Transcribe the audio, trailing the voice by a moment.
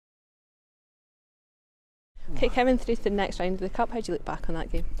Okay, Kevin, through to the next round of the Cup, how do you look back on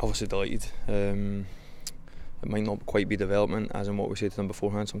that game? Obviously delighted. It might not quite be development, as in what we said to them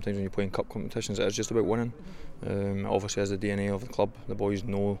beforehand. Sometimes when you're playing cup competitions, it is just about winning. Obviously, as the DNA of the club, the boys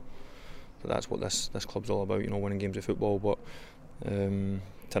know that that's what this club's all about. Winning games of football. But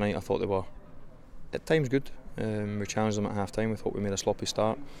tonight, I thought they were at times good. We challenged them at half time. We thought we made a sloppy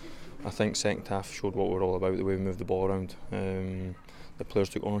start. I think second half showed what we're all about, the way we moved the ball around. The players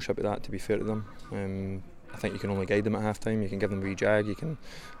took ownership of that, to be fair to them. I think you can only guide them at half time. You can give them a wee jag, you can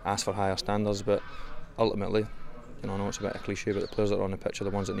ask for higher standards, but ultimately, I know it's a bit of a cliche, but the players that are on the pitch are the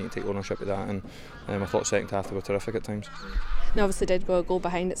ones that need to take ownership of that, and I thought second half they were terrific at times. They obviously did go a goal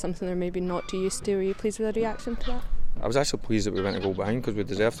behind. It's something they're maybe not too used to. Were you pleased with the reaction to that? I was actually pleased that we went a goal behind, because we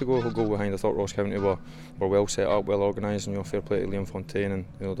deserved to go a goal behind. I thought Ross County were well set up, well organised, and fair play to Liam Fontaine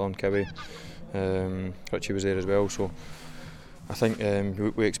and Don Kibbe. Richie was there as well, so I think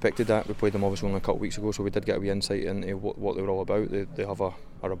we expected that. We played them obviously only a couple of weeks ago, so we did get a wee insight into what they were all about. They have a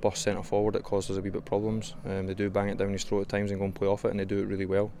robust centre forward that caused us a wee bit of problems. They do bang it down his throat at times and go and play off it, and they do it really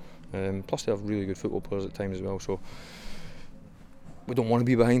well. Plus they have really good football players at times as well, so we don't want to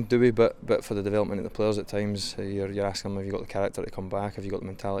be behind, do we? But for the development of the players at times, you're asking them, have you got the character to come back? Have you got the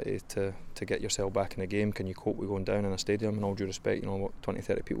mentality to get yourself back in the game? Can you cope with going down in a stadium? And all due respect,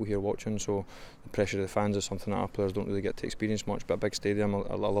 20-30 people here watching, so the pressure of the fans is something that our players don't really get to experience much. But a big stadium,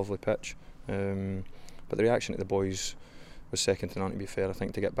 a lovely pitch. But the reaction to the boys was second to none, to be fair. I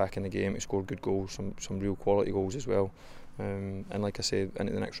think to get back in the game, to score good goals, some real quality goals as well. And like I said,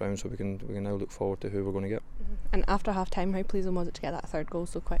 into the next round, so we can now look forward to who we're going to get. And after half time, how pleasing was it to get that third goal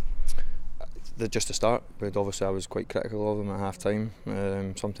so quick? Just to start, but obviously I was quite critical of them at half time,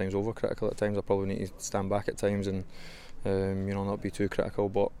 sometimes over critical at times. I probably need to stand back at times and not be too critical,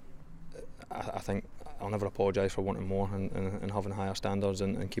 but I think I'll never apologise for wanting more and having higher standards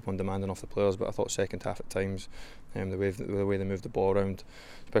and keep on demanding off the players. But I thought second half at times, the way they moved the ball around,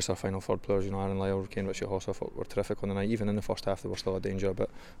 especially our final third players, Aaron Lyle, Kane, Richie Hoss, I thought were terrific on the night. Even in the first half they were still a danger, but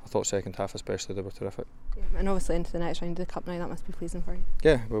I thought second half especially they were terrific. Yeah, and obviously into the next round of the Cup now, that must be pleasing for you.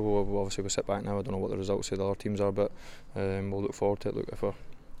 Yeah, we'll sit back now. I don't know what the results of the other teams are, but we'll look forward to it. Look, if we're,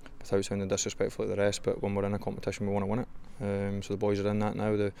 without sounding disrespectful to the rest, but when we're in a competition we want to win it. So the boys are in that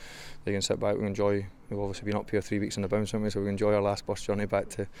now. They can sit back. We can enjoy. We've obviously been up here 3 weeks in the bounce, haven't we? So we can enjoy our last bus journey back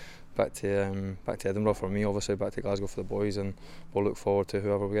to Edinburgh for me, obviously back to Glasgow for the boys, and we'll look forward to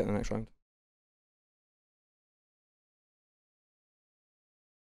whoever we get in the next round.